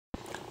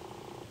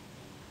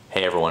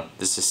Hey everyone,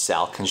 this is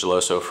Sal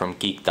Cangeloso from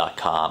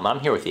Geek.com.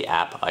 I'm here with the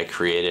app I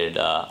created.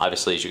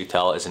 Obviously, as you can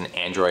tell, it's an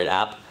Android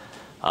app.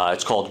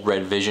 It's called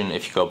RedVision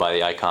if you go by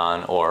the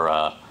icon,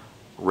 or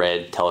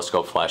Red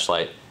Telescope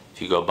Flashlight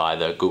if you go by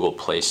the Google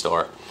Play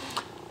Store.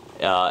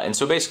 And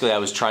so basically I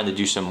was trying to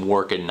do some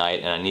work at night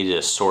and I needed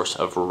a source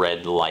of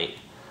red light.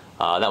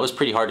 That was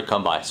pretty hard to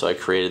come by, so I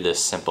created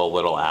this simple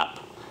little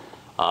app.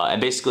 And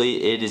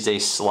basically it is a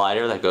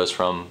slider that goes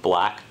from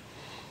black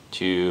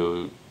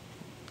to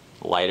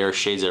lighter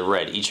shades of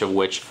red, each of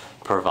which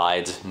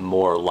provides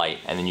more light,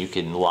 and then you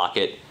can lock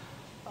it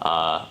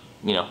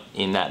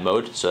in that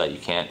mode so that you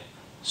can't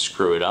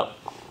screw it up,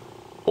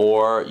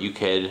 or you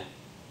could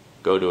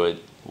go to a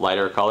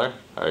lighter color,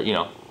 or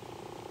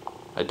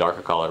a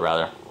darker color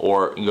rather,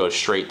 or you can go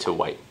straight to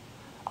white.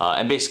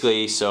 And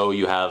basically, so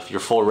you have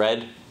your full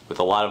red with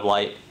a lot of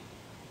light,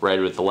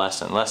 red with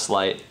less and less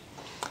light,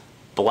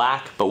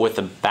 black but with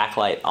the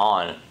backlight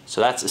on. So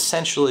that's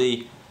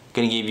essentially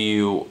going to give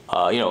you,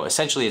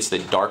 essentially it's the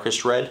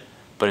darkest red,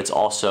 but it's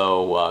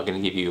also going to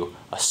give you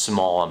a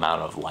small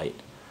amount of light.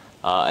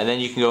 And then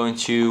you can go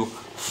into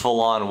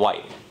full-on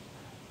white,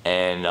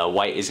 and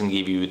white is going to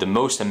give you the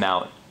most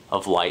amount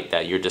of light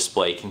that your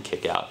display can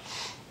kick out.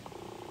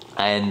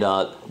 And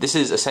this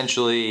is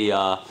essentially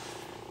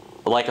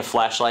like a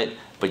flashlight,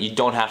 but you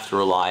don't have to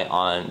rely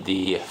on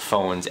the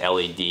phone's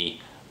LED,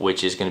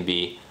 which is going to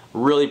be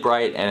really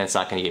bright, and it's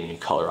not going to give you any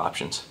color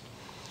options.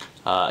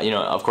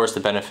 Of course, the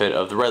benefit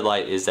of the red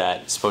light is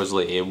that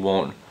supposedly it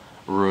won't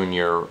ruin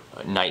your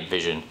night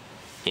vision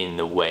in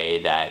the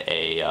way that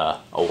a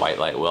white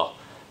light will.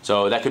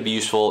 So that could be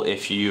useful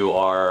if you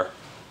are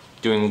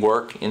doing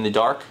work in the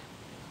dark,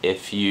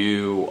 if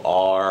you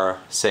are,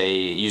 say,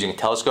 using a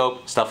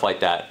telescope, stuff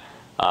like that.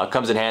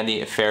 Comes in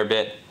handy a fair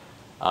bit,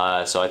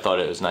 so I thought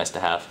it was nice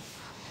to have.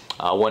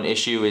 One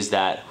issue is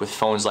that with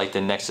phones like the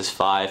Nexus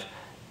 5,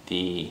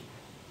 the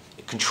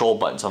control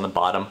buttons on the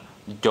bottom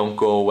don't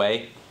go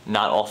away.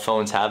 Not all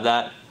phones have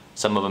that.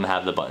 Some of them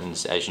have the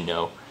buttons, as you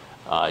know,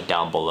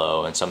 down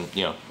below, and some,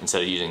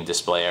 instead of using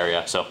display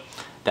area. So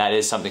that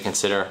is something to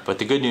consider. But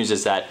the good news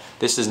is that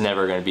this is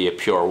never going to be a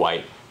pure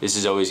white. This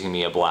is always going to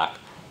be a black.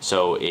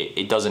 So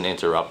it doesn't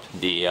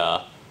interrupt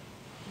the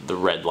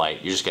red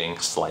light. You're just getting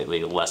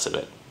slightly less of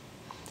it.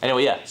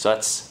 Anyway, yeah, so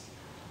that's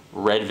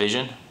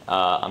RedVision.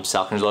 I'm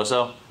Sal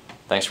Cangeloso.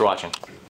 Thanks for watching.